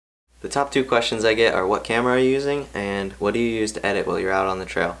The top two questions I get are what camera are you using and what do you use to edit while you're out on the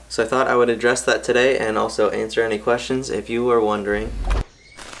trail? So I thought I would address that today and also answer any questions if you were wondering.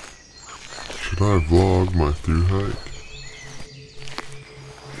 Should I vlog my thru-hike?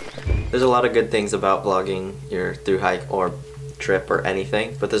 There's a lot of good things about vlogging your thru-hike or trip or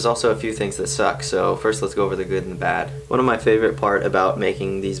anything, but there's also a few things that suck. So first let's go over the good and the bad. One of my favorite part about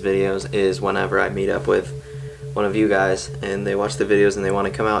making these videos is whenever I meet up with one of you guys and they watch the videos and they want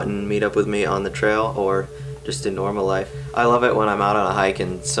to come out and meet up with me on the trail or just in normal life. I love it when I'm out on a hike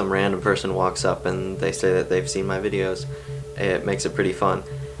and some random person walks up and they say that they've seen my videos. It makes it pretty fun.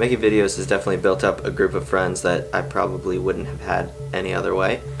 Making videos has definitely built up a group of friends that I probably wouldn't have had any other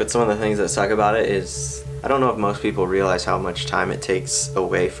way. But some of the things that suck about it is I don't know if most people realize how much time it takes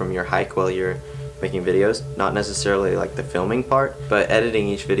away from your hike while you're making videos. Not necessarily like the filming part, but editing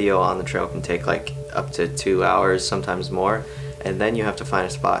each video on the trail can take like up to 2 hours, sometimes more. And then you have to find a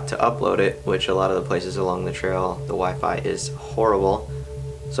spot to upload it, which a lot of the places along the trail, the Wi-Fi is horrible,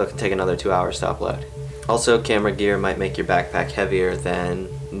 so it can take another 2 hours to upload. Also, camera gear might make your backpack heavier than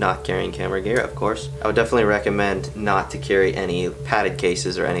not carrying camera gear, of course. I would definitely recommend not to carry any padded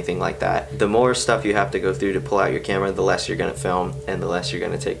cases or anything like that. The more stuff you have to go through to pull out your camera, the less you're going to film and the less you're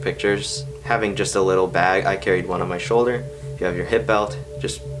going to take pictures. Having just a little bag, I carried one on my shoulder. If you have your hip belt,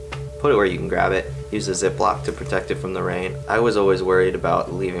 just put it where you can grab it. Use a Ziploc to protect it from the rain. I was always worried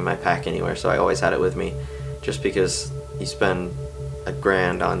about leaving my pack anywhere, so I always had it with me. Just because you spend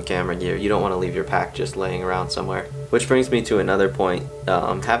 $1,000 on camera gear, you don't want to leave your pack just laying around somewhere. Which brings me to another point.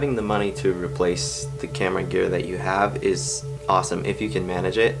 Having the money to replace the camera gear that you have is awesome if you can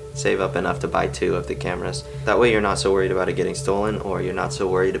manage it. Save up enough to buy 2 of the cameras. That way you're not so worried about it getting stolen, or you're not so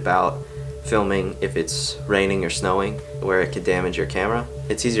worried about filming if it's raining or snowing where it could damage your camera.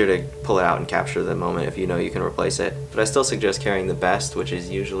 It's easier to pull it out and capture the moment if you know you can replace it. But I still suggest carrying the best, which is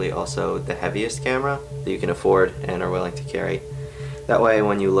usually also the heaviest camera that you can afford and are willing to carry. That way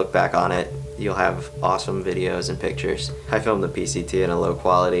when you look back on it, you'll have awesome videos and pictures. I filmed the PCT in a low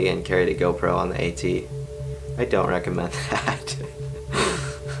quality and carried a GoPro on the AT. I don't recommend that.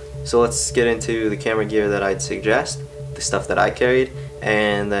 So let's get into the camera gear that I'd suggest, the stuff that I carried,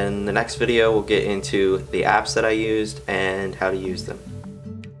 and then the next video we'll get into the apps that I used and how to use them.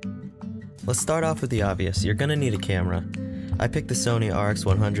 Let's start off with the obvious. You're gonna need a camera. I picked the Sony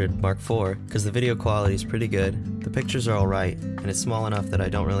RX100 Mark IV because the video quality is pretty good, the pictures are alright, and it's small enough that I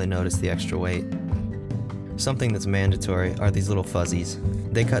don't really notice the extra weight. Something that's mandatory are these little fuzzies.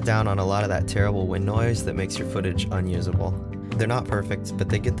 They cut down on a lot of that terrible wind noise that makes your footage unusable. They're not perfect, but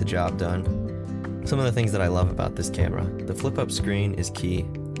they get the job done. Some of the things that I love about this camera. The flip-up screen is key.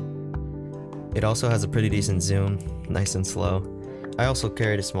 It also has a pretty decent zoom, nice and slow. I also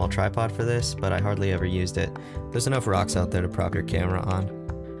carried a small tripod for this, but I hardly ever used it. There's enough rocks out there to prop your camera on.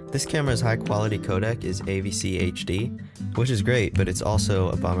 This camera's high quality codec is AVC HD, which is great, but it's also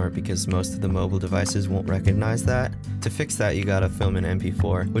a bummer because most of the mobile devices won't recognize that. To fix that, you gotta film in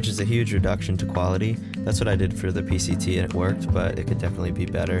MP4, which is a huge reduction to quality. That's what I did for the PCT and it worked, but it could definitely be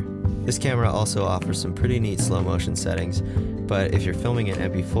better. This camera also offers some pretty neat slow motion settings, but if you're filming in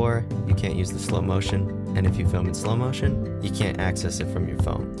MP4, you can't use the slow motion, and if you film in slow motion, you can't access it from your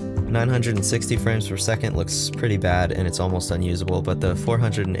phone. 960 frames per second looks pretty bad and it's almost unusable, but the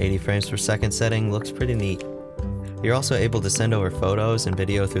 480 frames per second setting looks pretty neat. You're also able to send over photos and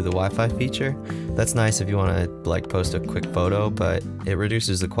video through the Wi-Fi feature. That's nice if you want to like post a quick photo, but it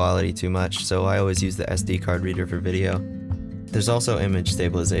reduces the quality too much, so I always use the SD card reader for video. There's also image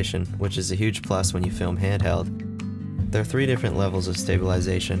stabilization, which is a huge plus when you film handheld. There are 3 different levels of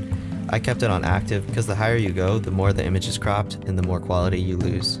stabilization. I kept it on active because the higher you go, the more the image is cropped and the more quality you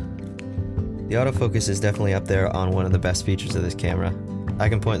lose. The autofocus is definitely up there on one of the best features of this camera. I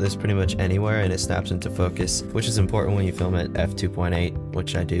can point this pretty much anywhere and it snaps into focus, which is important when you film at f2.8,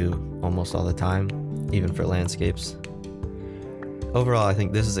 which I do almost all the time, even for landscapes. Overall, I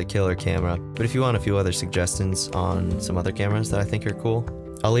think this is a killer camera, but if you want a few other suggestions on some other cameras that I think are cool,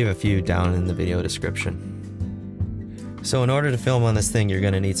 I'll leave a few down in the video description. So in order to film on this thing, you're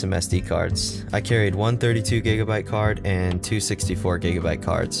going to need some SD cards. I carried one 32GB card and 2 64GB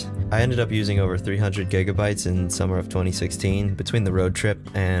cards. I ended up using over 300 gigabytes in summer of 2016 between the road trip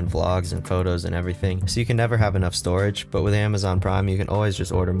and vlogs and photos and everything, so you can never have enough storage, but with Amazon Prime you can always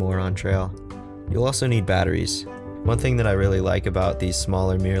just order more on trail. You'll also need batteries. One thing that I really like about these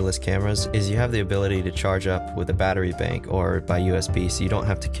smaller mirrorless cameras is you have the ability to charge up with a battery bank or by USB, so you don't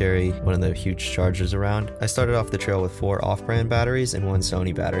have to carry one of the huge chargers around. I started off the trail with 4 off-brand batteries and 1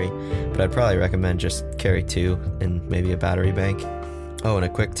 Sony battery, but I'd probably recommend just carry 2 and maybe a battery bank. Oh, and a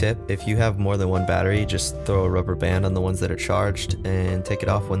quick tip, if you have more than one battery, just throw a rubber band on the ones that are charged and take it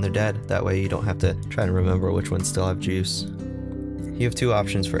off when they're dead. That way you don't have to try to remember which ones still have juice. You have two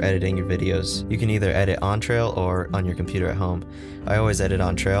options for editing your videos. You can either edit on trail or on your computer at home. I always edit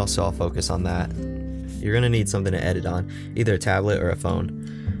on trail, so I'll focus on that. You're gonna need something to edit on, either a tablet or a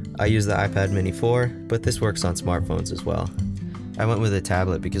phone. I use the iPad mini 4, but this works on smartphones as well. I went with a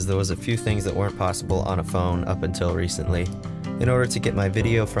tablet because there was a few things that weren't possible on a phone up until recently. In order to get my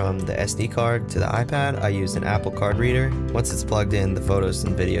video from the SD card to the iPad, I used an Apple card reader. Once it's plugged in, the photos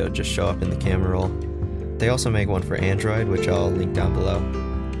and video just show up in the camera roll. They also make one for Android, which I'll link down below.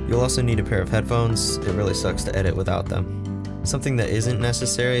 You'll also need a pair of headphones. It really sucks to edit without them. Something that isn't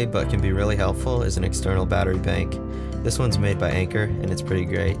necessary but can be really helpful is an external battery bank. This one's made by Anchor and it's pretty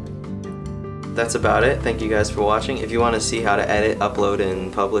great. That's about it. Thank you guys for watching. If you want to see how to edit, upload,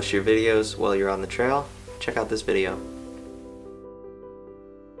 and publish your videos while you're on the trail, check out this video.